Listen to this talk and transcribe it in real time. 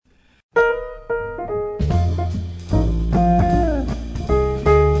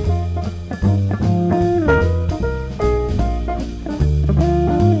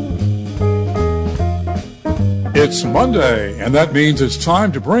It's Monday, and that means it's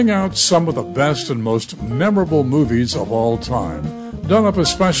time to bring out some of the best and most memorable movies of all time, done up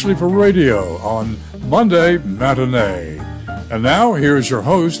especially for radio on Monday Matinee. And now, here's your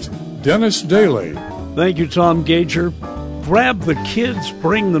host, Dennis Daly. Thank you, Tom Gager. Grab the kids,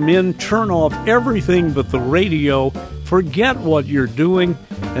 bring them in, turn off everything but the radio, forget what you're doing,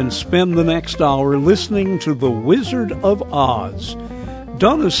 and spend the next hour listening to The Wizard of Oz.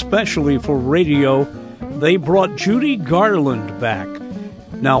 Done especially for radio, they brought Judy Garland back.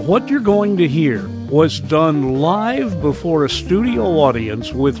 Now, what you're going to hear was done live before a studio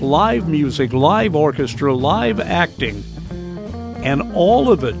audience with live music, live orchestra, live acting, and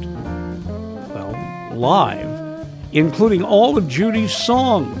all of it, well, live, including all of Judy's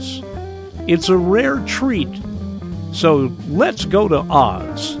songs. It's a rare treat. So let's go to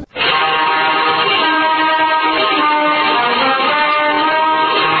Oz.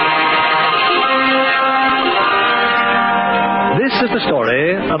 This is the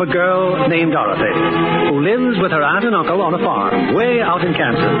story of a girl named Dorothy, who lives with her aunt and uncle on a farm way out in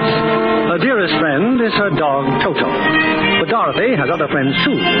Kansas. Her dearest friend is her dog, Toto. But Dorothy has other friends,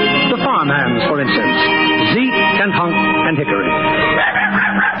 too. The farmhands, for instance. Zeke and Punk and Hickory.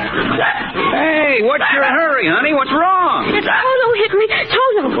 Hey, what's your hurry, honey? What's wrong? It's Toto, Hickory.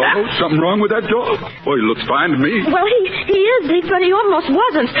 Toto. Oh, something wrong with that dog? Well, he looks fine to me. Well, he is, Zeke, but he almost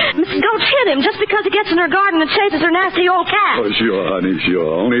wasn't. Mrs. Gulch hit him just because he gets in her garden and chases her nasty old cat. Oh, sure, honey,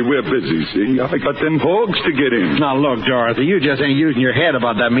 sure. Only we're busy, see? I got them hogs to get in. Now, look, Dorothy, you just ain't using your head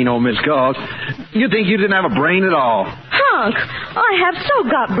about that mean old Miss Gulch. You think you didn't have a brain at all? Hunk, I have so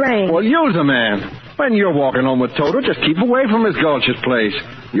got brains. Well, use a man. When you're walking home with Toto, just keep away from Miss Gulch's place.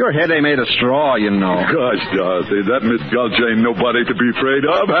 Your head ain't made of straw, you know. Gosh, Dorothy, that Miss Gulch ain't nobody to be afraid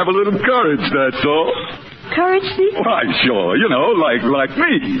of. Have a little courage, that's all. Courage, Zeke? Why, sure, you know, like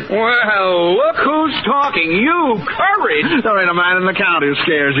me. Well, look who's talking. You, courage. There ain't a man in the county who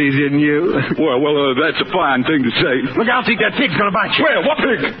scares easier than you. Well, that's a fine thing to say. Look out, Zeke, that pig's gonna bite you. Where? What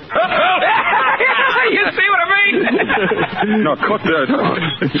pig? You see what I mean? Now, cut that.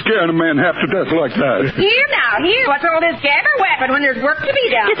 Scaring a man half to death like that. Here now, here. What's all this jabber weapon when there's work to be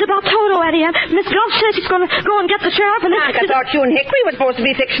done? It's about Toto, Eddie. Miss Gulch says she's going to go and get the sheriff. And I thought you and Hickory were supposed to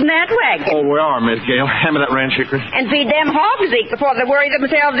be fixing that wagon. Oh, we are, Miss Gale. Hand me that ranch, Hickory. And feed them hogs, Zeke, before they worry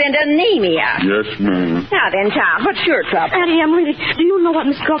themselves into anemia. Yes, ma'am. Now then, Tom, what's your trouble? Eddie, do you know what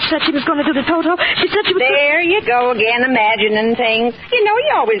Miss Gulch said she was going to do to Toto? She said she was... There you go again, imagining things. You know,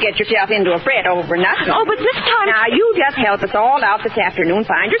 you always get yourself into a fret over nothing. Oh, but this time... Now, you just help us all out this afternoon.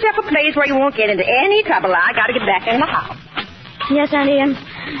 Find yourself a place where you won't get into any trouble. I got to get back in the house. Yes, Auntie Em.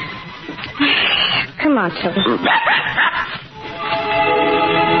 Come on, Toto.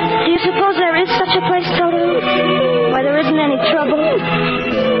 Do you suppose there is such a place, Toto, where there isn't any trouble?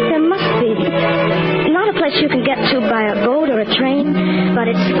 There must be. Not a place you can get to by a boat or a train, but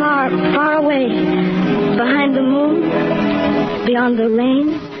it's far, far away. Behind the moon, beyond the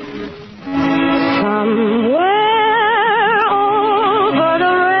rain. Somewhere over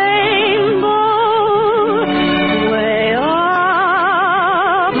the rainbow, way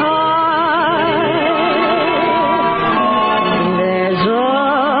up high, there's a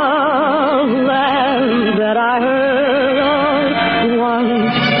land that I heard of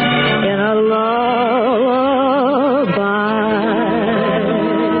once in a lullaby.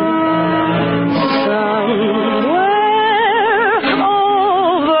 Somewhere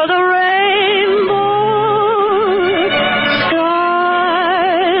over the rainbow,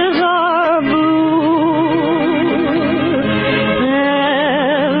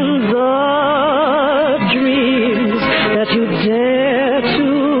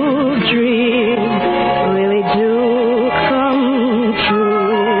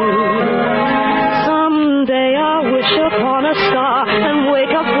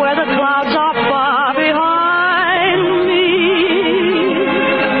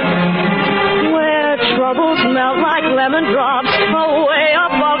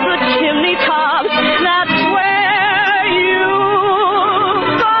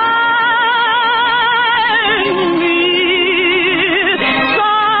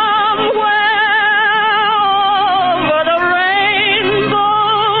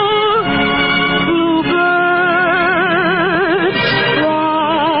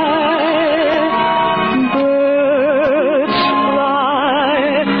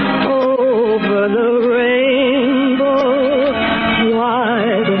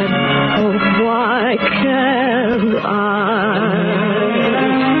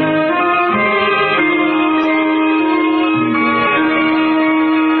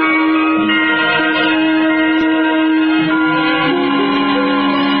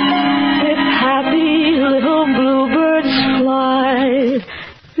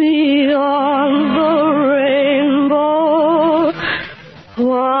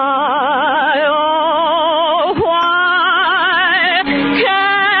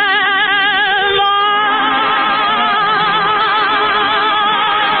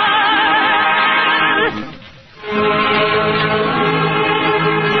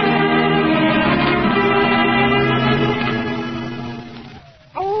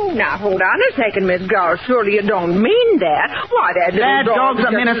 hold on a second, Miss Gull. Surely you don't mean that. Why, that little dog's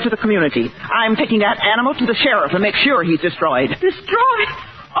a menace to the community. I'm taking that animal to the sheriff and make sure he's destroyed. Destroyed?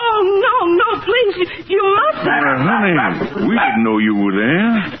 Oh, no, please. You mustn't. Honey, we didn't know you were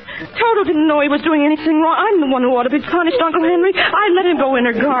there. Toto didn't know he was doing anything wrong. I'm the one who ought to be punished, Uncle Henry. I let him go in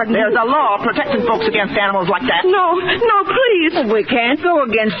her garden. There's a law protecting folks against animals like that. No, please. We can't go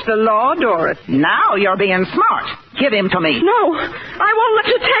against the law, Dorothy. Now you're being smart. Give him to me. No, I won't let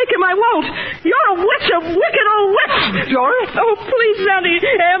you take him. I won't. You're a witch, a wicked old witch. Dorothy? Oh, please, Auntie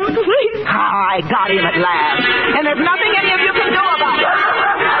Em, please. I got him at last. And there's nothing any of you can do about it.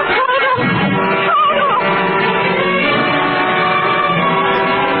 Toto!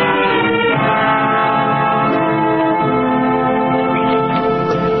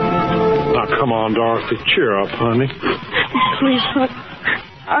 Now, come on, Dorothy. Cheer up, honey. Please,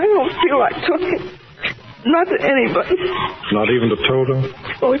 I don't feel like talking. Not to anybody. Not even to Toto?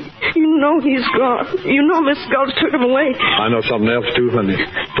 Oh, you know he's gone. You know Miss Gulch took him away. I know something else, too, honey.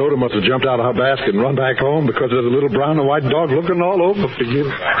 Toto must have jumped out of her basket and run back home because there's a little brown and white dog looking all over for you.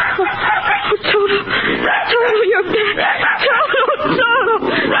 Oh, Toto, you're back. Toto.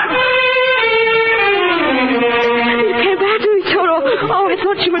 You came back to me, Toto. Oh, I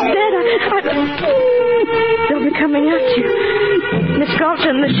thought you were dead. They'll be coming at you. Miss Gulch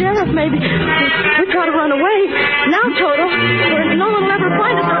and the sheriff, maybe. We've got to run away. Now, Toto, where no one will ever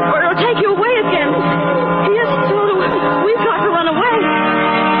find us, or it'll take you away again. Yes, Toto, we've got to run away.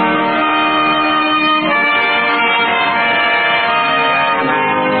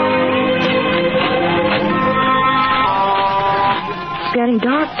 It's getting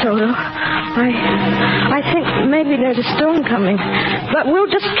dark, Toto. I think maybe there's a storm coming. But we'll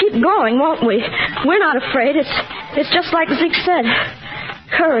just keep going, won't we? We're not afraid. It's just like Zeke said.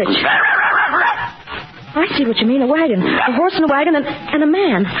 Courage. I see what you mean, a wagon. A horse and a wagon and a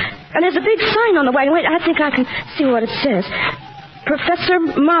man. And there's a big sign on the wagon. Wait, I think I can see what it says. Professor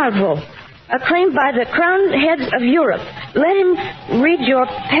Marvel, acclaimed by the crowned heads of Europe. Let him read your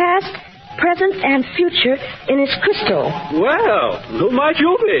past, present, and future in his crystal. Well, who might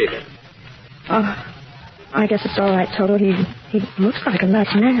you be? I guess it's all right, Toto. He looks like a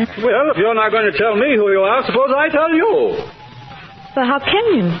nice man. Well, if you're not going to tell me who you are, suppose I tell you. But how can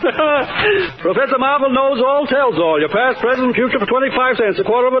you? Professor Marvel knows all, tells all. Your past, present, and future for 25 cents,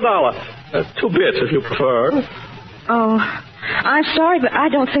 $0.25. 2 bits, if you prefer. Oh, I'm sorry, but I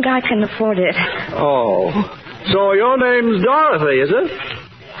don't think I can afford it. Oh. So your name's Dorothy, is it?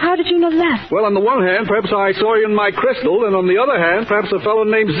 How did you know that? Well, on the one hand, perhaps I saw you in my crystal, and on the other hand, perhaps a fellow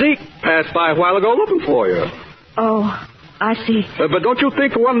named Zeke passed by a while ago looking for you. Oh, I see. But don't you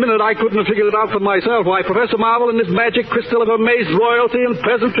think for 1 minute I couldn't have figured it out for myself? Why, Professor Marvel and this magic crystal have amazed royalty and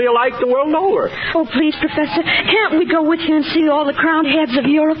peasantry alike the world over. Oh, please, Professor, can't we go with you and see all the crowned heads of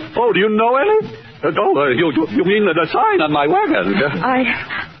Europe? Oh, do you know any? You mean the sign on my wagon?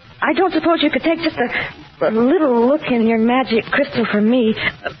 I don't suppose you could take just a little look in your magic crystal for me.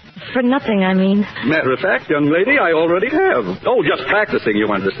 For nothing, I mean. Matter of fact, young lady, I already have. Oh, just practicing, you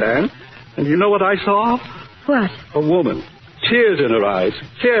understand. And you know what I saw? What? A woman. Tears in her eyes.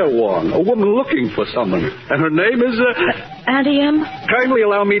 Careworn. A woman looking for someone. And her name is... Auntie Em? Kindly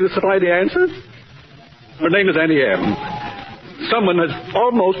allow me to supply the answer. Her name is Auntie Em. Someone has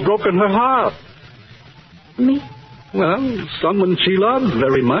almost broken her heart. Me? Well, someone she loves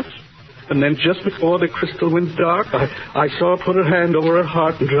very much. And then just before the crystal went dark, I saw her put her hand over her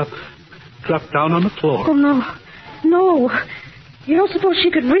heart and drop down on the floor. Oh, no. You don't suppose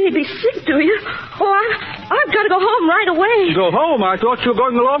she could really be sick, do you? Oh, I've got to go home right away. Go home? I thought you were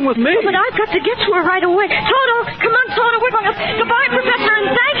going along with me. Oh, but I've got to get to her right away. Toto, come on, Toto. We're going to... Goodbye, Professor,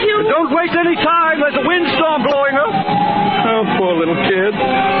 and thank you. Don't waste any time. There's a windstorm blowing up. Oh, poor little kid.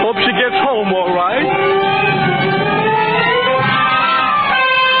 Hope she gets home all right.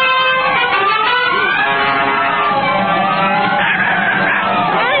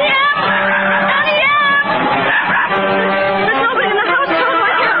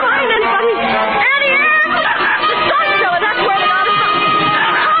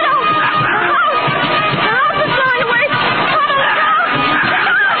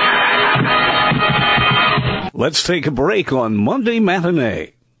 Let's take a break on Monday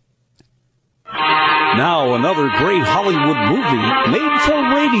Matinee. Now another great Hollywood movie made for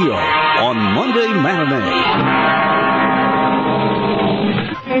radio on Monday Matinee.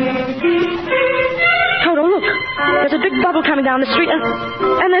 Toto, look. There's a big bubble coming down the street,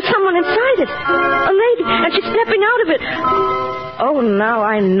 and there's someone inside it. A lady, and she's stepping out of it. Oh, now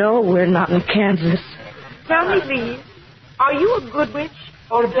I know we're not in Kansas. Tell me, please, are you a good witch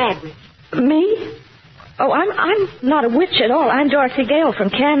or a bad witch? Me? Oh, I'm not a witch at all. I'm Dorothy Gale from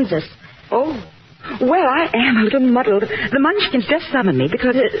Kansas. Oh, well, I am a little muddled. The Munchkins just summoned me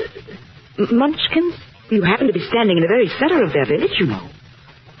because... Munchkins? You happen to be standing in the very center of their village, you know.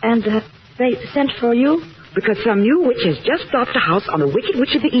 And they sent for you? Because some new witch has just bought a house on the Wicked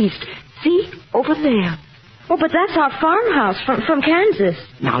Witch of the East. See? Over there. Oh, but that's our farmhouse from Kansas.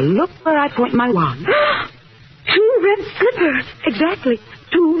 Now look where I point my wand. 2 red slippers. Exactly.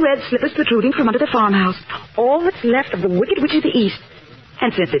 2 red slippers protruding from under the farmhouse. All that's left of the Wicked Witch of the East.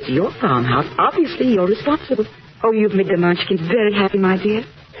 And since it's your farmhouse, obviously you're responsible. Oh, you've made the Munchkins very happy, my dear.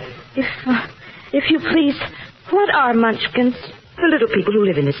 If you please, what are Munchkins? The little people who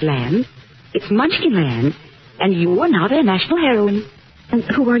live in this land. It's Munchkin land, and you are now their national heroine. And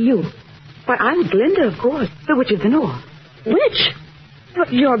who are you? Why, I'm Glinda, of course, the Witch of the North. Witch?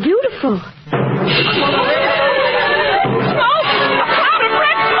 But you're beautiful. Smoke! A cloud of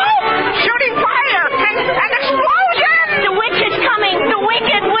red smoke! Shooting fire! An explosion! The witch is coming! The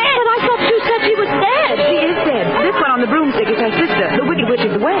Wicked Witch! But I thought you said she was dead. She is dead. This one on the broomstick is her sister, the Wicked Witch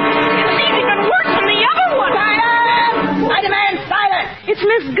of the West. It's even worse than the other one! Silence! I demand silence! It's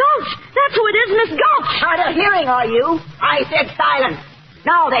Miss Gulch! That's who it is, Miss Gulch! Hard of hearing, are you? I said silence.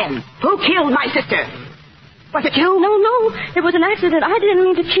 Now then, who killed my sister? Was it you? No. It was an accident. I didn't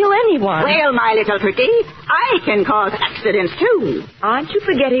mean to kill anyone. Well, my little pretty, I can cause accidents, too. Aren't you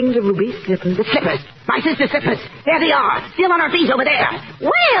forgetting the ruby slippers? The slippers. My sister's slippers. There they are, still on her feet over there.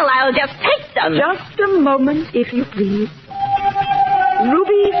 Well, I'll just take them. Just a moment, if you please.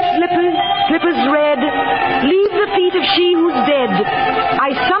 Ruby slippers, slippers red, leave the feet of she who's dead.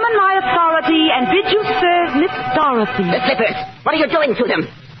 I summon my authority and bid you serve Miss Dorothy. The slippers. What are you doing to them?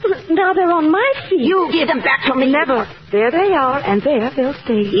 Now they're on my feet. You give them back to me. Never. There they are, and there they'll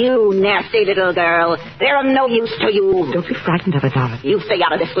stay. You nasty little girl. They're of no use to you. Don't be frightened of it, Dorothy. You stay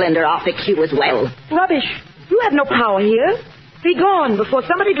out of this, Glinda. I'll fix you as well. Rubbish. You have no power here. Be gone before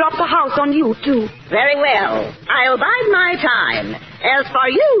somebody drops a house on you, too. Very well. I'll bide my time. As for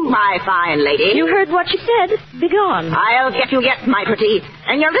you, my fine lady... You heard what she said. Be gone. I'll get you yet, my pretty.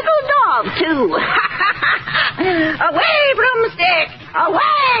 And your little dog, too. Away, broomstick!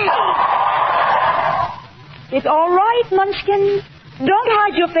 Away! It's all right, Munchkin. Don't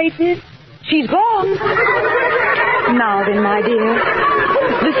hide your faces. She's gone. Now then, my dear,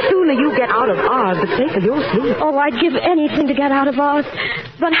 the sooner you get out of Oz, the safer you'll sleep. Oh, I'd give anything to get out of Oz.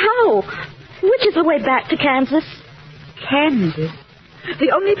 But how? Which is the way back to Kansas? Kansas?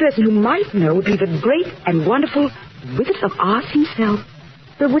 The only person who might know would be the great and wonderful Wizard of Oz himself.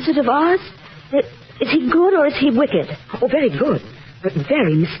 The Wizard of Oz? Is he good or is he wicked? Oh, very good, but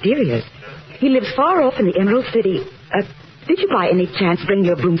very mysterious. He lives far off in the Emerald City. Did you by any chance bring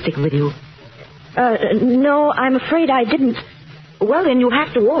your broomstick with you? No, I'm afraid I didn't. Well, then you'll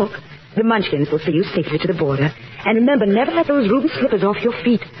have to walk. The Munchkins will see you safely to the border. And remember, never let those ruby slippers off your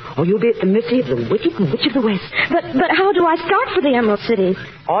feet, or you'll be at the mercy of the Wicked Witch of the West. But how do I start for the Emerald City?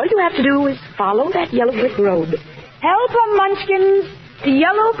 All you have to do is follow that yellow brick road. Help 'em, Munchkins! The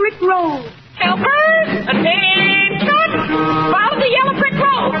yellow brick road. Helpers! Attention! Follow the yellow brick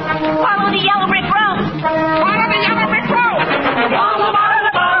road! Follow the yellow brick road! Follow the yellow brick road!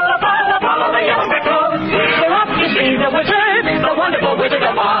 Follow the yellow brick road! We're off to see the wizard, the wonderful Wizard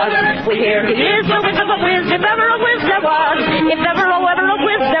of Oz. We hear he is the Wizard of Wiz, if ever a Wiz there was. If ever a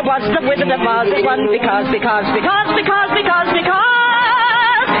Wiz there was, the Wizard of Oz is one because of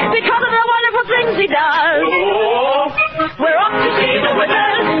the wonderful things he does. We're off to see the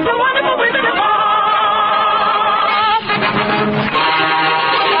wizard, the wonderful Wizard of Oz.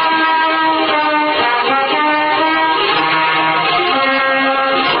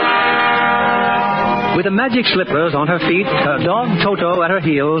 With the magic slippers on her feet, her dog Toto at her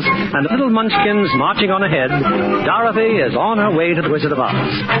heels, and the little Munchkins marching on ahead, Dorothy is on her way to the Wizard of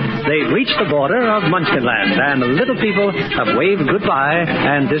Oz. They've reached the border of Munchkinland, and the little people have waved goodbye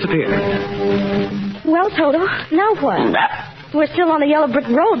and disappeared. Well, Toto, now what? We're still on the yellow brick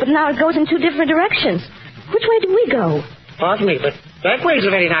road, but now it goes in 2 different directions. Which way do we go? Pardon me, but that way's a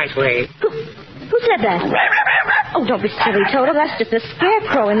very nice way. Who said that? Oh, don't be silly, Toto. That's just a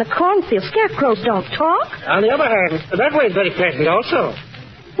scarecrow in the cornfield. Scarecrows don't talk. On the other hand, that way's very pleasant also.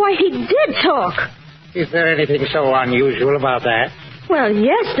 Why, he did talk. Is there anything so unusual about that? Well,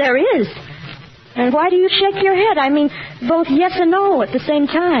 yes, there is. And why do you shake your head? I mean, both yes and no at the same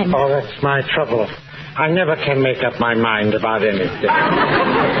time. Oh, that's my trouble. I never can make up my mind about anything.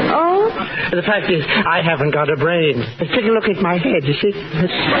 Oh? The fact is, I haven't got a brain. Take a look at my head, you see?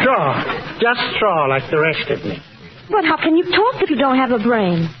 Straw. Just straw like the rest of me. But how can you talk if you don't have a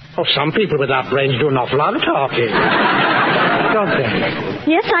brain? Oh, some people without brains do an awful lot of talking. Don't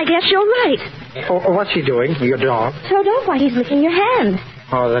they? Yes, I guess you're right. Oh, what's he doing, your dog? Toto, why, he's licking your hand.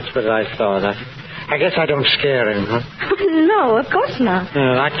 Oh, that's what I thought. I guess I don't scare him, huh? No, of course not.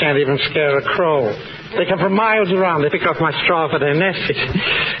 I can't even scare a crow. They come from miles around. They pick up my straw for their nest.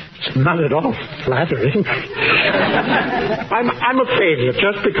 It's not at all flattering. I'm a failure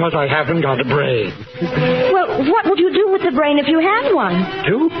just because I haven't got a brain. Well, what would you do with the brain if you had one?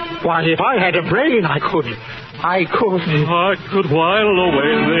 Do? Why, if I had a brain, I could while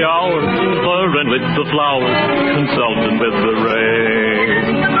away the hours, enrich the flowers, consulting with the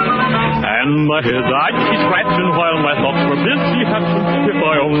rain. And my head I'd be scratching while my thoughts were busy hatching if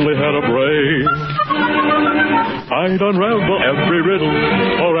I only had a brain. I'd unravel every riddle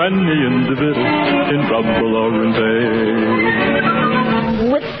for any individual in trouble or in pain.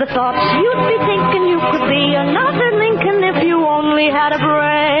 With the thoughts you'd be thinking you could be another Lincoln if you only had a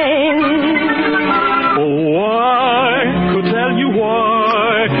brain. Oh, I could tell you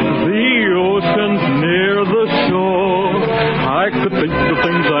why the ocean's near the shore. I could think of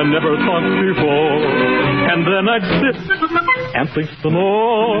things I never thought before, and then I'd sit and think some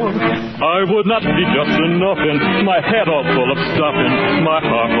more. I would not be just enough in my head all full of stuffing, my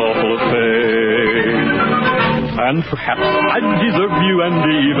heart all full of pain. And perhaps I'd deserve you and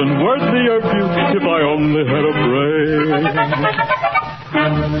be even worthy of you if I only had a brain.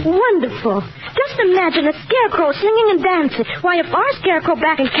 Wonderful. Just imagine a scarecrow singing and dancing. Why, if our scarecrow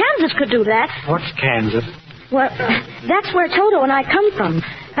back in Kansas could do that... What's Kansas? Well, that's where Toto and I come from.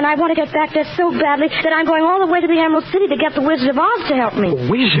 And I want to get back there so badly that I'm going all the way to the Emerald City to get the Wizard of Oz to help me.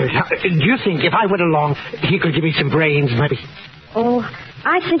 Wizard? Do you think if I went along, he could give me some brains, maybe? Oh,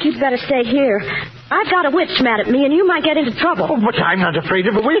 I think you'd better stay here. I've got a witch mad at me, and you might get into trouble. Oh, but I'm not afraid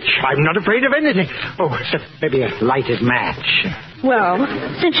of a witch. I'm not afraid of anything. Oh, except maybe a lighted match. Well,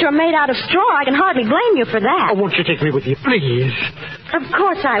 since you're made out of straw, I can hardly blame you for that. Oh, won't you take me with you, please? Of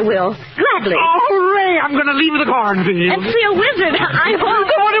course I will. Gladly. Oh, hooray! I'm going to leave the cornfield. And see a wizard. I hope.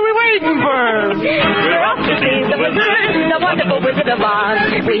 What are we waiting for? We're off to see the wizard, the wonderful Wizard of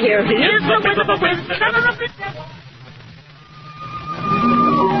Oz. We hear he is the Wizard of Oz.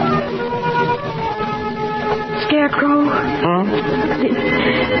 Scarecrow? Huh?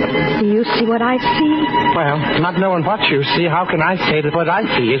 Do you see what I see? Well, not knowing what you see, how can I say that what I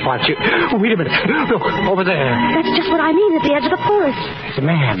see is what you... Oh, wait a minute. Look, over there. That's just what I mean at the edge of the forest. It's a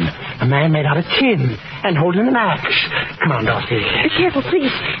man. A man made out of tin and holding an axe. Come on, Dorothy. Be careful,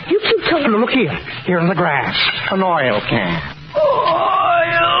 please. You keep Oh, look here. Here in the grass. An oil can.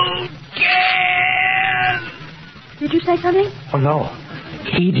 Oil can! Did you say something? Oh, no.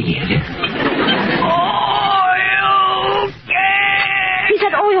 He did. Oil can! He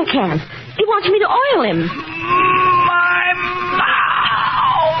said oil can. He wants me to oil him. My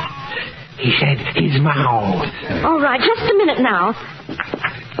mouth! He said his mouth. All right, just a minute now.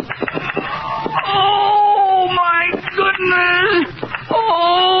 Oh, my goodness!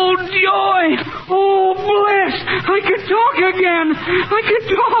 Oh, joy! Oh, bliss! I can talk again! I can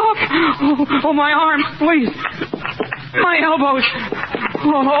talk! Oh, my arms, please! My elbows!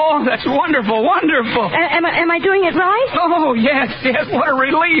 Oh, that's wonderful, wonderful! Am I doing it right? Oh, yes, what a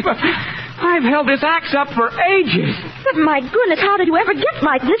relief! I've held this axe up for ages. But my goodness, how did you ever get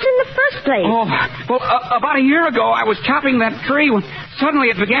like this in the first place? Oh, well, about a year ago, I was chopping that tree when suddenly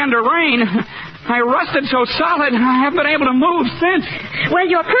it began to rain. I rusted so solid, I haven't been able to move since. Well,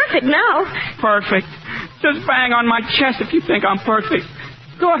 you're perfect now. Perfect. Just bang on my chest if you think I'm perfect.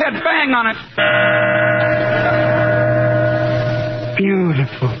 Go ahead, bang on it.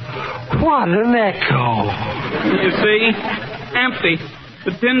 Beautiful. What an echo. You see? Empty.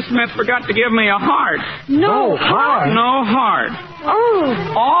 The tinsmith forgot to give me a heart. No heart? No heart.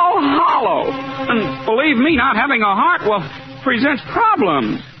 Oh. All hollow. And believe me, not having a heart, well, presents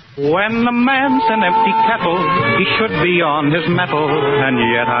problems. When the man's an empty kettle, he should be on his mettle, and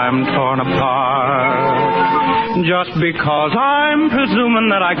yet I'm torn apart. Just because I'm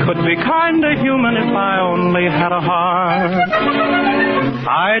presuming that I could be kinda human if I only had a heart.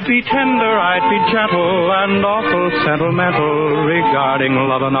 I'd be tender, I'd be gentle, and awful sentimental regarding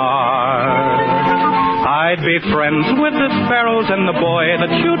love and art. I'd be friends with the sparrows and the boy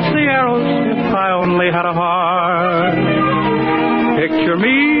that shoots the arrows if I only had a heart. Picture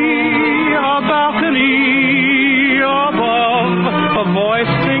me, a balcony above, a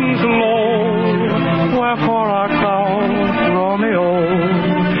voice sings low, wherefore art thou, Romeo?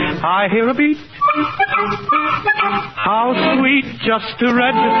 I hear a beat, how sweet, just to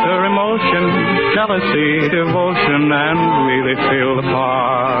register emotion, jealousy, devotion, and really feel the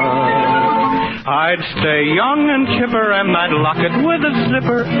part. I'd stay young and chipper, and I'd lock it with a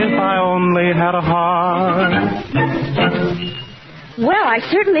zipper if I only had a heart. Well, I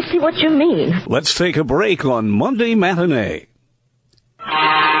certainly see what you mean. Let's take a break on Monday Matinee.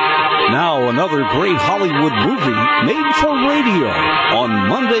 Now another great Hollywood movie made for radio on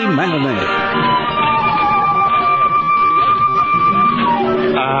Monday Matinee.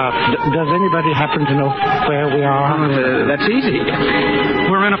 Does anybody happen to know where we are? That's easy.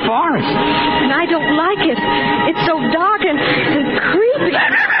 We're in a forest. And I don't like it. It's so dark and creepy.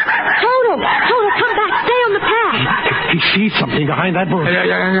 Toto, come back. Stay on the path. He sees something behind that bush.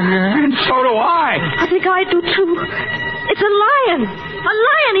 And so do I. I think I do, too. It's a lion. A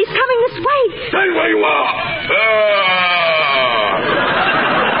lion. He's coming this way. Stay where you are.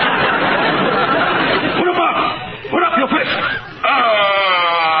 Put him up. Put up your fist.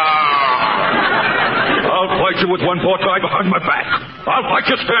 I'll fight you with one paw tied behind my back. I'll fight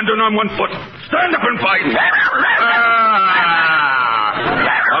you standing on one foot. Stand up and fight.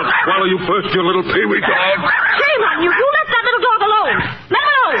 I'll swallow you first, you little peewee dog. Shame on you. You let that little dog alone. Let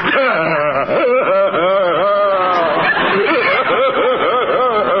him alone.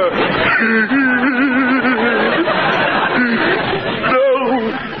 No,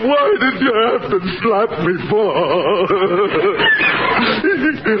 why did you have to slap me for?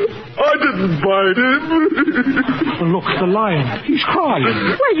 I didn't bite him. Look, the lion. He's crying.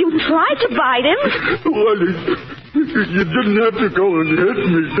 Well, you tried to bite him. Well, you didn't have to go and hit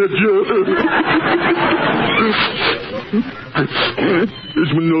me, did you? Is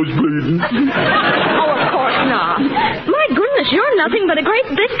my nose bleeding? Oh, of course not. My goodness, you're nothing but a great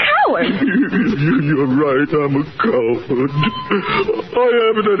big coward. You're right, I'm a coward. I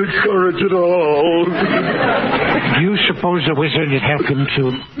haven't any courage at all. Do you suppose the wizard would help him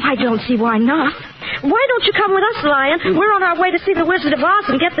too? I don't see why not. Why don't you come with us, Lion? We're on our way to see the Wizard of Oz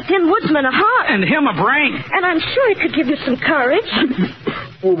and get the Tin Woodsman a heart. And him a brain. And I'm sure it could give you some courage.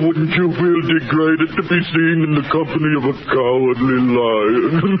 Well, wouldn't you feel degraded to be seen in the company of a cowardly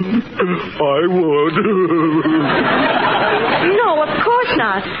lion? I would. No, of course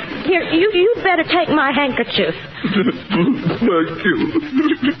not. Here, you'd better take my handkerchief. Thank you.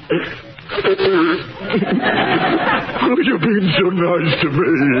 You're being so nice to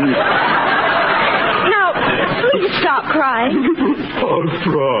me. Now, please stop crying. I'll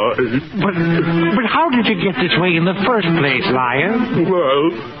try. But how did you get this way in the first place, Lion?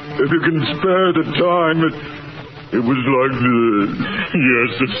 Well, if you can spare the time, it was like this.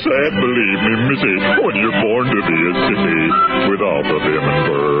 Yes, it's sad, believe me, missy, when you're born to be a city without a him and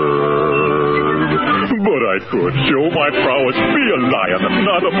bird. But I could show my prowess, be a lion,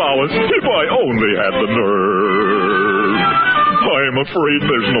 not a mouse, if I only had the nerve. I'm afraid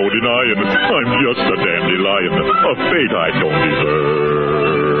there's no denying I'm just a dandelion, a fate I don't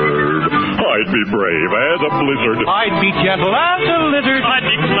deserve. I'd be brave as a blizzard. I'd be gentle as a lizard. I'd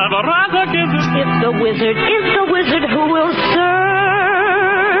be clever as a gizzard. If the wizard is the wizard who will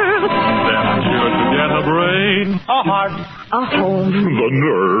serve, then I'm sure to get a brain, a heart, a home, the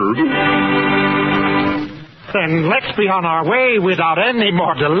nerve. Then let's be on our way without any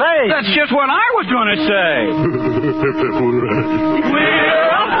more delay. That's just what I was going to say. We're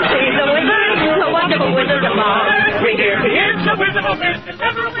off to see the wizard, the wonderful Wizard of Oz. We hear he is the Wizard of Oz.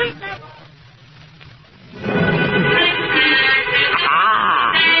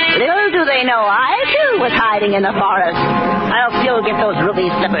 Little do they know I, too, was hiding in the forest. I'll still get those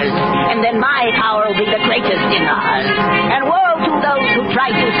ruby slippers, and then my power will be the greatest in Oz. And woe to those who try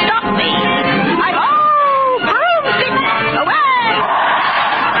to stop me.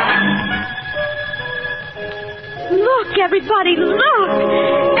 Look, everybody, look!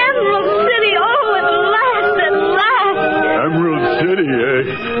 Emerald City, oh, at last, at last! Emerald City, eh?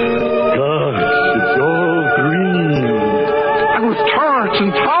 Gosh, it's all green. And with turrets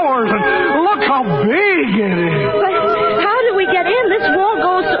and towers, and look how big it is. But how do we get in? This wall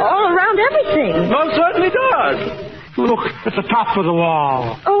goes all around everything. Most certainly does. Look at the top of the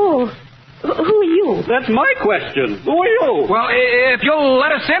wall. Oh, who are you? That's my question. Who are you? Well, if you'll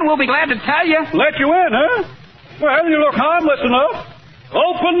let us in, we'll be glad to tell you. Let you in, huh? Well, you look harmless enough.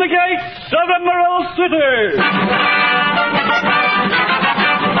 Open the gates of Emerald City.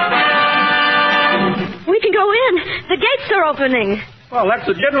 We can go in. The gates are opening. Well, that's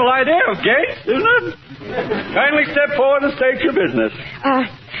the general idea of gates, isn't it? Kindly step forward and state your business.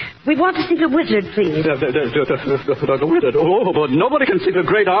 We want to see the wizard, please. The wizard? Oh, but nobody can see the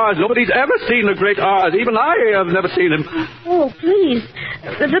Great Oz. Nobody's ever seen the Great Oz. Even I have never seen him. Oh, please.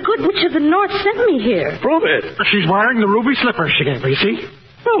 The good witch of the north sent me here. Prove it. She's wearing the ruby slippers she gave me, see?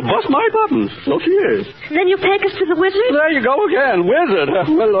 Well, bust my buttons. So she is. Then you take us to the wizard? There you go again. Wizard.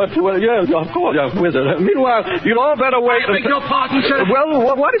 Well, yes, of course, wizard. Meanwhile, you'd all better wait. I beg your pardon, sir.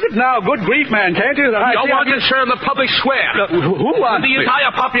 Well, what is it now? Good grief, man. Can't you? No one can share in the public square. Who wants the entire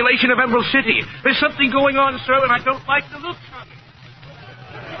population of Emerald City. There's something going on, sir, and I don't like the looks of it.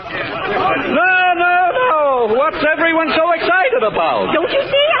 No. What's everyone so excited about? Don't you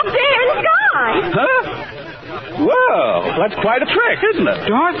see up there in the sky? Huh? Well, that's quite a trick, isn't it?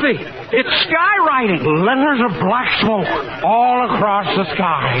 Dorothy, it's skywriting. Letters of black smoke all across the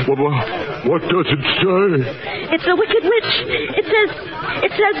sky. What does it say? It's a wicked witch. It says,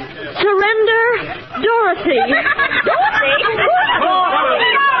 surrender, Dorothy.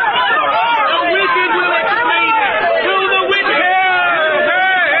 Dorothy? The wizard will explain it to the witch.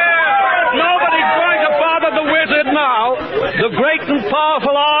 Nobody's going to bother the wizard now. The great and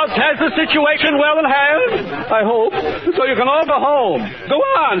powerful Oz has the situation well in hand, I hope. So you can all go home. Go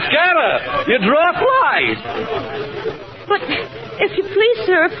on, scatter. You draw flies. But if you please,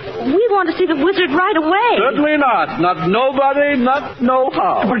 sir, we want to see the wizard right away. Certainly not. Not nobody, not no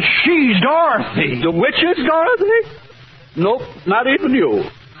how. But she's Dorothy. The witch is Dorothy? Nope, not even you.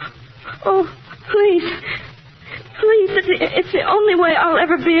 Oh, please. Please, it's the only way I'll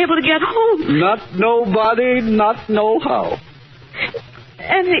ever be able to get home. Not nobody, not no how.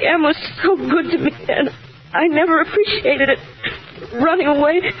 Auntie Em was so good to me, and I never appreciated it. Running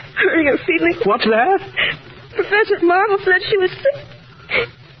away, hurting her feelings. What's that? Professor Marvel said she was sick.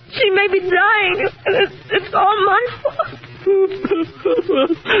 She may be dying, and it's all my fault.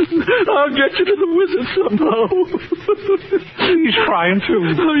 I'll get you to the wizard somehow. She's crying too.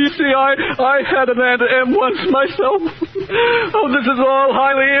 Oh, you see, I had an Aunt M once myself. Oh, this is all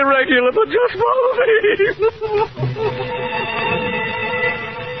highly irregular, but just follow me.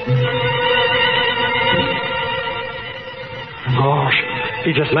 Gosh,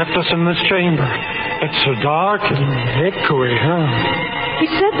 he just left us in this chamber. It's so dark and echoey, huh? He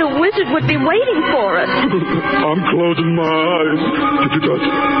said the wizard would be waiting for us. I'm closing my eyes. Just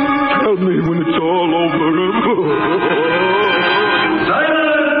tell me when it's all over.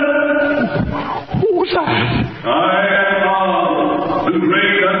 Who's that? I am Oz, the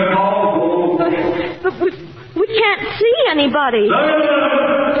great and powerful. But we can't see anybody.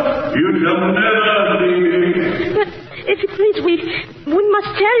 You shall never see me. But if you please, we must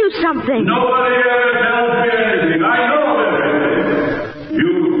tell you something. Nobody ever tells me anything. I know everything.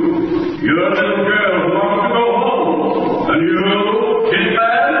 You're a little girl who wants to go home. And you,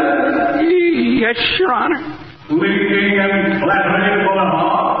 Sinbad? Yes, Your Honor. Leaking and flattering for the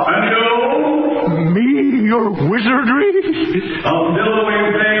heart. And you? Me, your wizardry? A billowing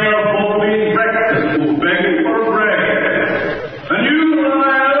thing of holy breakfast who's begging for bread. And you,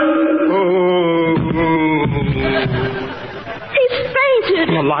 Lion? He's fainted.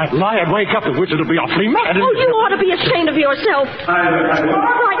 Well, Lion, wake up. The wizard will be awfully mad. Oh, you ought to be ashamed of yourself.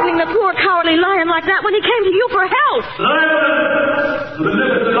 Frightening the poor cowardly lion like that when he came to you for help. Lion! The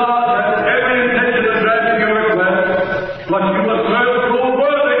beneficent Oz has every intention of granting your request, but you must serve full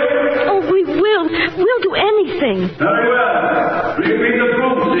worthy. Oh, we will. We'll do anything. Very well. Bring me the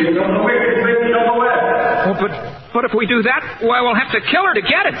broomstick of the wicked witch of the west. Oh, but if we do that, why, we'll have to kill her to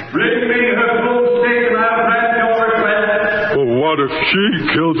get it. Bring me her broomstick and I'll grant your request. Well, what if she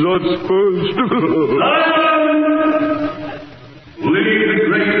kills us first? Leave the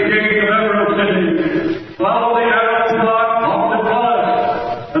great gate of Emerald City. Follow the arrow mark off the bus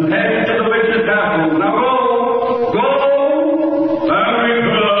and head to the witch's castle. Now go, and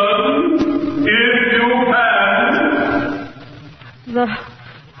return if you can. The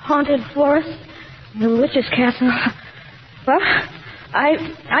haunted forest, the witch's castle. Well, I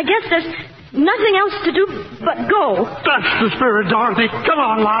guess there's nothing else to do but go. That's the spirit, Dorothy. Come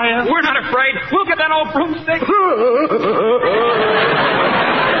on, Lion. We're not afraid. We'll get that old broomstick.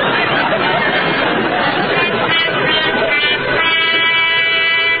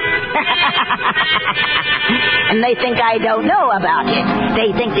 And they think I don't know about it.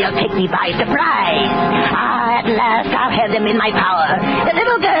 They think they'll take me by surprise. At last I'll have them in my power. The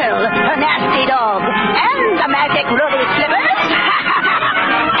little girl, her nasty dog, and the magic ruby slippers.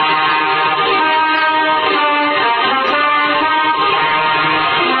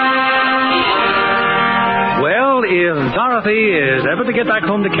 Well, if Dorothy is ever to get back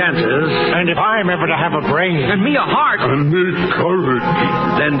home to Kansas, And if I'm ever to have a brain. And me a heart. And need courage.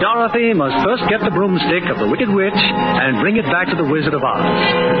 then Dorothy must first get the broomstick of the Wicked Witch and bring it back to the Wizard of Oz.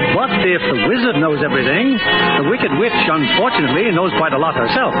 But if the Wizard knows everything, the Wicked Witch, unfortunately, knows quite a lot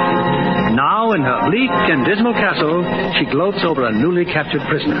herself. Now, in her bleak and dismal castle, she gloats over a newly captured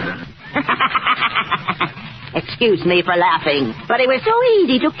prisoner. Excuse me for laughing, but it was so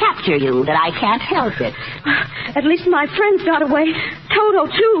easy to capture you that I can't help it. At least my friends got away. Toto,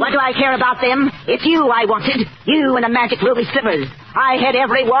 too. What do I care about them? It's you I wanted. You and the magic ruby slippers. I had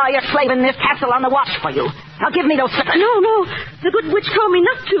every warrior slave in this castle on the watch for you. Now give me those slippers. No. The good witch told me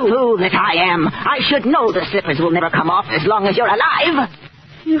not to. Fool that I am. I should know the slippers will never come off as long as you're alive.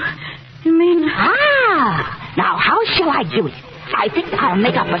 You mean... Ah! Now, how shall I do it? I think I'll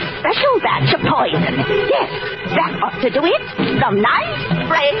make up a special batch of poison. Yes, that ought to do it. Some nice,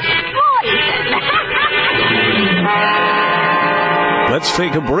 fresh poison. Let's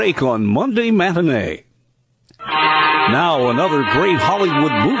take a break on Monday Matinee. Now another great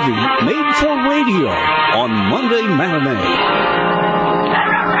Hollywood movie made for radio on Monday Matinee.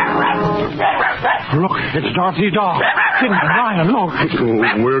 Look, it's Dorothy's dog. Ryan, look. Oh,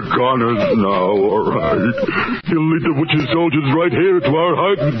 we're goners now, all right. He'll lead the witches' soldiers right here to our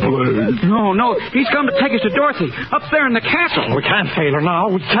hiding place. No, he's come to take us to Dorothy, up there in the castle. We can't fail her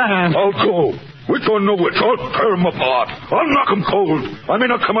now. We can't. I'll go. Witch or no witch, I'll tear him apart. I'll knock him cold. I may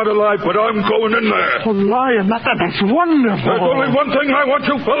not come out alive, but I'm going in there. Oh, Lion, that's wonderful. There's only one thing I want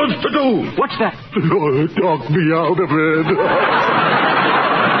you fellas to do. What's that? Oh, talk me out of it.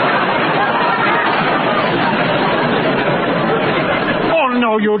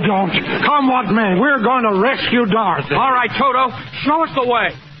 No, you don't. Come what may, we're going to rescue Dorothy. All right, Toto, show us the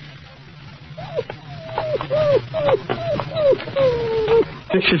way.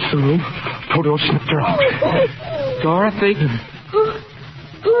 This is the room. Toto slipped her out. Dorothy? Who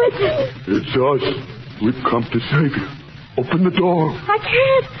is it? It's us. We've come to save you. Open the door. I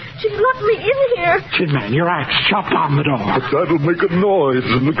can't. She's locked me in here. Tin-Man, your axe chopped on the door. But that'll make a noise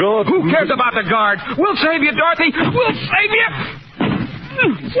in the garden. Who cares about the guard? We'll save you, Dorothy. We'll save you.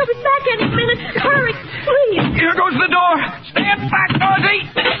 She'll be back any minute. Hurry, please. Here goes the door. Stand back, Dorothy.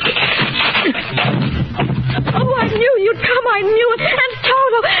 Oh, I knew you'd come. I knew it. And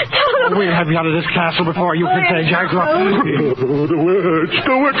Toto. We'll have you out of this castle before you can say Jack. Oh, the witch.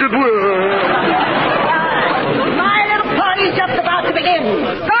 The wicked witch. My little party's just about to begin.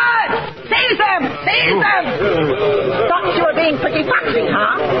 Guard! Seize them! Seize them! Thought you were being pretty foxy,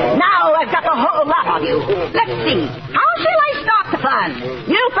 huh? Now I've got the whole lot of you. Let's see. How shall I start the fun?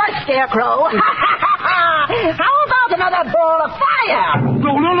 You first, Scarecrow. How about another ball of fire?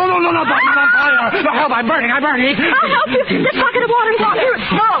 No, not fire. The hell, I'm burning. I'll help you. This bucket of water is here.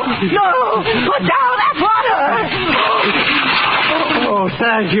 No. Put down that water. Oh,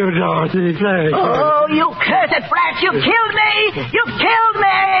 thank you, Dorothy. Thank you. Oh, you cursed brat. You killed me. You killed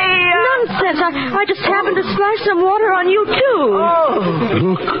me. Nonsense. I just happened to splash some water on you, too. Oh.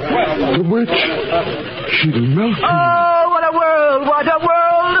 Look, the witch. She's melting. Oh, what a world. What a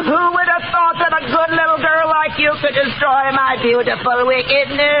world. Who would have thought that a good little girl like you could destroy my beautiful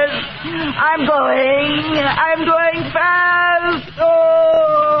wickedness? I'm going fast.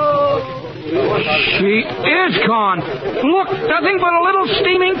 Oh. She is gone. Look, nothing but a little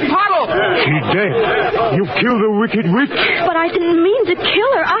steaming puddle. She's dead. You killed the wicked witch. But I didn't mean to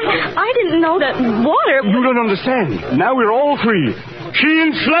kill her. I didn't know that water... You don't understand. Now we're all free. She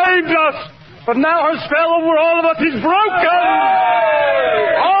enslaved us, but now her spell over all of us is broken.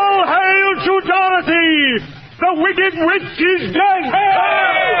 All hail to Dorothy. The wicked witch is dead.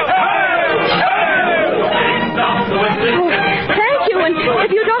 Thank you, and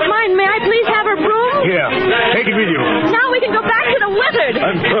if you don't mind, may I please have her broom? Here, take it with you. Now we can go back to the wizard.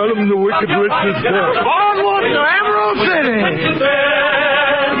 And tell him the wicked witch is dead. Onward to Emerald City.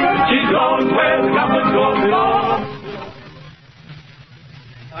 She's gone where the goblins go below.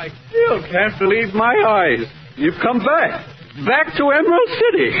 I still can't believe my eyes. You've come back. Back to Emerald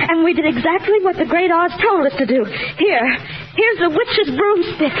City. And we did exactly what the great Oz told us to do. Here's the witch's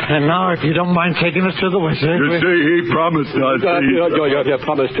broomstick. And now, if you don't mind taking us to the wizard... You see, he promised us. You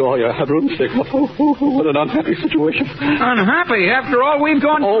promised to all your broomstick. What an unhappy situation. Unhappy? After all we've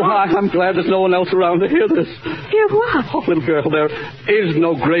gone through? Oh, I'm glad there's no one else around to hear this. Hear what? Oh, little girl, there is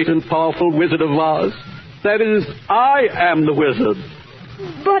no great and powerful Wizard of Oz. That is, I am the wizard.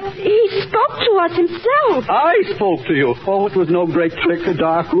 But he spoke to us himself. I spoke to you. Oh, it was no great trick, a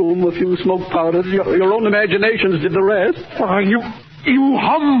dark room, a few smoke powders. Your own imaginations did the rest. Why, you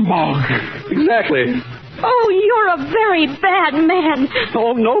humbug. Exactly. Oh, you're a very bad man.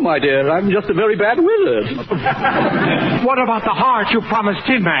 Oh, no, my dear. I'm just a very bad wizard. What about the heart you promised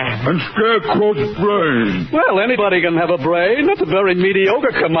Tin-Man? And Scarecrow's brain. Well, anybody can have a brain. That's a very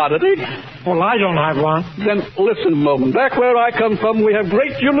mediocre commodity. Well, I don't have one. Then listen a moment. Back where I come from, we have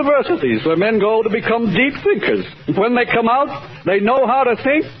great universities where men go to become deep thinkers. When they come out, they know how to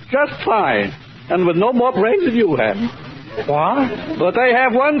think just fine. And with no more brains than you have. What? But they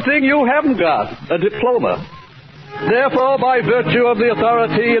have one thing you haven't got, a diploma. Therefore, by virtue of the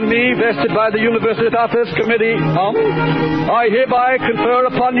authority in me vested by the Universitatis Committee, I hereby confer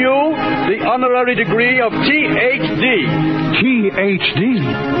upon you the honorary degree of Ph.D. Ph.D.?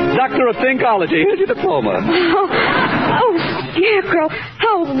 Doctor of Thinkology. Here's your diploma. Oh, Scarecrow,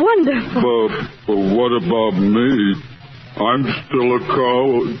 how wonderful. But what about me? I'm still a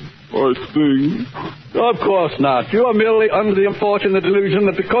coward. I think. Of course not. You are merely under the unfortunate delusion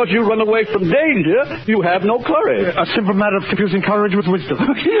that because you run away from danger, you have no courage. A simple matter of confusing courage with wisdom. Oh,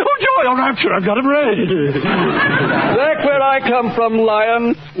 joy, oh, rapture, I've got it ready. Back where I come from,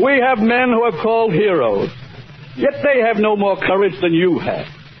 Lion, we have men who are called heroes. Yet they have no more courage than you have.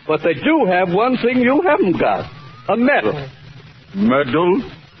 But they do have one thing you haven't got. A medal. Medal?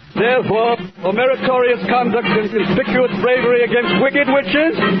 Therefore, for meritorious conduct and conspicuous bravery against wicked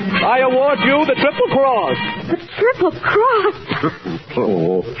witches, I award you the Triple Cross. The Triple Cross?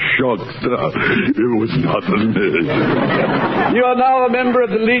 Oh, shucks. It was nothing. You are now a member of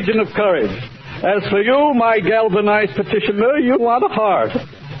the Legion of Courage. As for you, my galvanized petitioner, you want a heart.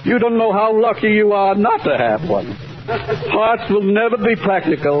 You don't know how lucky you are not to have one. Hearts will never be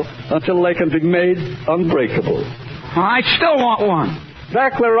practical until they can be made unbreakable. I still want one.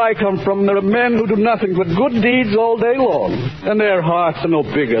 Back where I come from, there are men who do nothing but good deeds all day long, and their hearts are no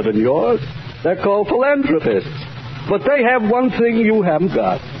bigger than yours. They're called philanthropists. But they have one thing you haven't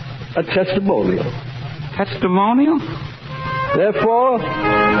got, a testimonial. Testimonial? Therefore,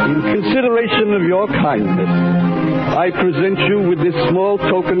 in consideration of your kindness, I present you with this small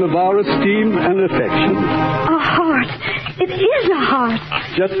token of our esteem and affection. A heart. It is a heart.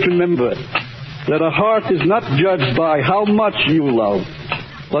 Just remember that a heart is not judged by how much you love,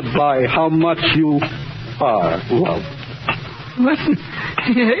 but by how much you are loved. Listen,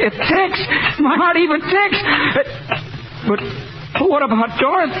 it ticks. My heart even ticks. But what about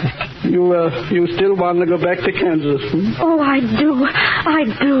Dorothy? You still want to go back to Kansas? Oh, I do. I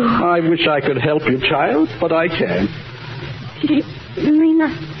do. I wish I could help you, child, but I can't. You mean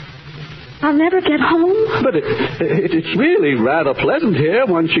I'll never get home? But it's really rather pleasant here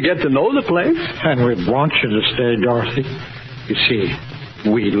once you get to know the place. And we want you to stay, Dorothy. You see,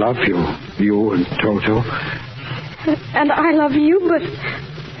 we love you, you and Toto. And I love you, but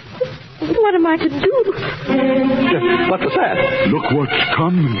what am I to do? What was that? Look what's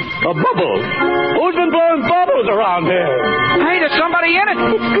coming. A bubble. Who's been blowing bubbles around here? Hey, there's somebody in it.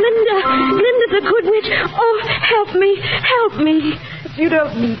 It's Glinda. Glinda's a good witch. Oh, help me. Help me. You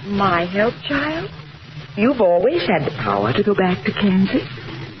don't need my help, child. You've always had the power to go back to Kansas.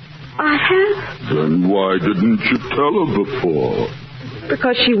 I have? Then why didn't you tell her before?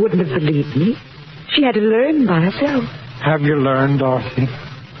 Because she wouldn't have believed me. She had to learn by herself. Have you learned, Dorothy?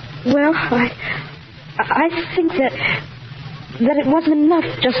 Well, I think that it wasn't enough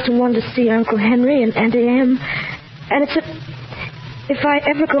just to want to see Uncle Henry and Auntie Em. And it's if I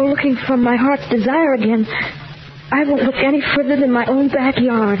ever go looking for my heart's desire again, I won't look any further than my own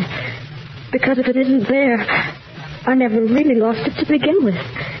backyard. Because if it isn't there, I never really lost it to begin with.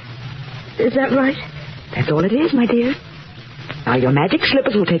 Is that right? That's all it is, my dear. Now, your magic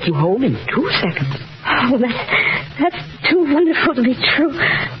slippers will take you home in 2 seconds. Oh, that's too wonderful to be true.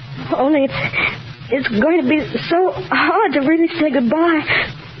 Only it's going to be so hard to really say goodbye.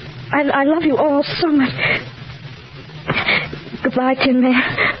 I love you all so much. Goodbye, Tin Man.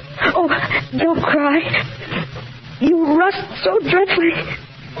 Oh, don't cry. You rust so dreadfully.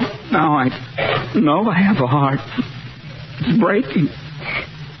 No, I have a heart. It's breaking.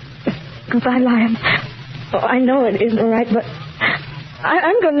 Goodbye, Lion. Oh, I know it isn't right, but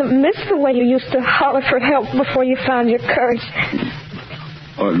I'm going to miss the way you used to holler for help before you found your courage.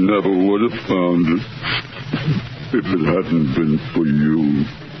 I never would have found it if it hadn't been for you.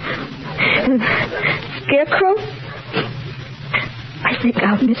 Scarecrow? I think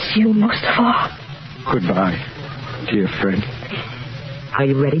I'll miss you most of all. Goodbye, dear friend. Are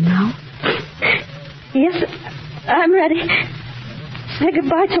you ready now? Yes, I'm ready. Say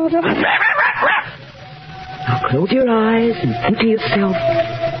goodbye, Toto. Now close your eyes and think to yourself,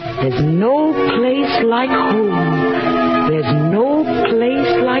 there's no place like home. There's no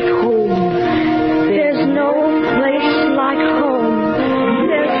place like home. There's no place like home.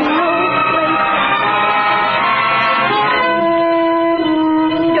 There's no place.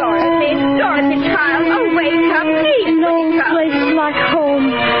 Dorothy, child, oh, wake up, please. No place like home.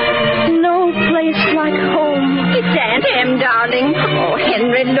 No place like home. It's Aunt Em, darling. Oh,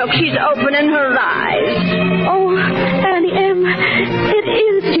 Henry, look, she's opening her eyes. Oh, Auntie Em, it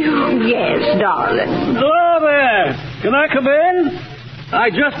is you. Yes, darling. Hello there. Can I come in? I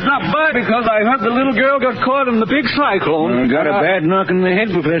just dropped by because I heard the little girl got caught in the big cyclone. Got a bad knock in the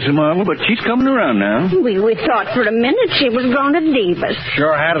head, Professor Marvel, but she's coming around now. We thought for a minute she was going to leave us.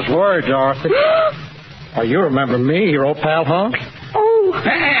 Sure had us worried, Dorothy. Oh, you remember me, your old pal Honk? Oh.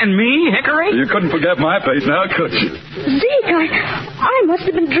 And me, Hickory? You couldn't forget my face now, could you? Zeke, I must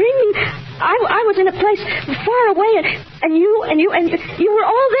have been dreaming. I was in a place far away, and you were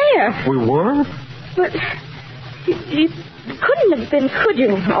all there. We were? But couldn't have been, could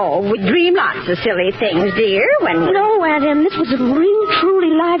you? Oh, we dream lots of silly things, dear, when... No, Aunt Em, this was a real,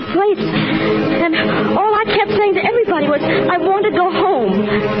 truly live place. And all I kept saying to everybody was, I want to go home.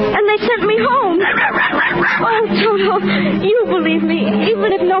 And they sent me home. Oh, Toto, you believe me,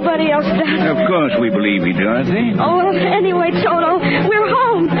 even if nobody else does. Of course we believe you, Dorothy. Oh, well, anyway, Toto, we're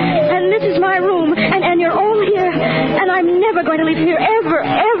home. And this is my room. And you're all here. And I'm never going to leave here ever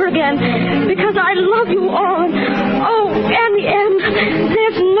again. Because I love you all. Oh, in the end,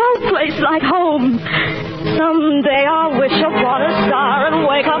 there's no place like home. Someday I'll wish upon a star and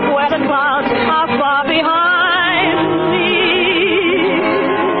wake up where the clouds are far behind me.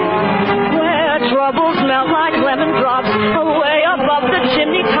 Where troubles melt like lemon drops away above the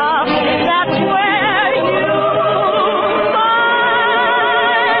chimney top. That's where you'll find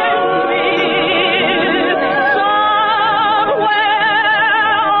me. Somewhere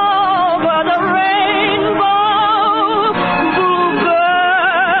over the rainbow, bluebirds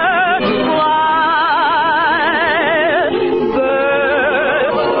fly.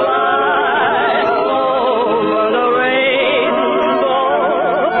 Birds fly over the rainbow.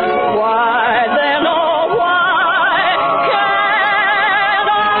 Why then, oh, why can't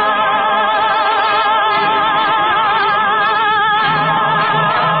I?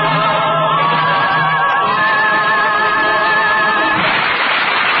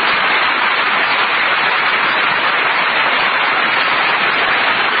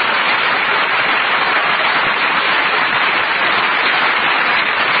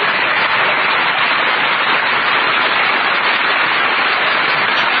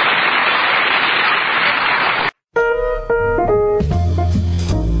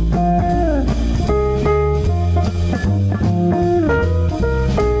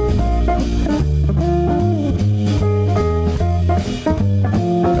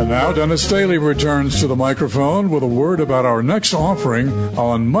 And now Dennis Staley returns to the microphone with a word about our next offering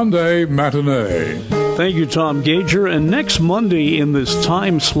on Monday Matinee. Thank you, Tom Gager. And next Monday in this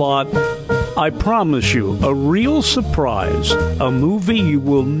time slot, I promise you, a real surprise, a movie you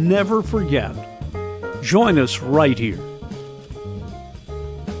will never forget. Join us right here.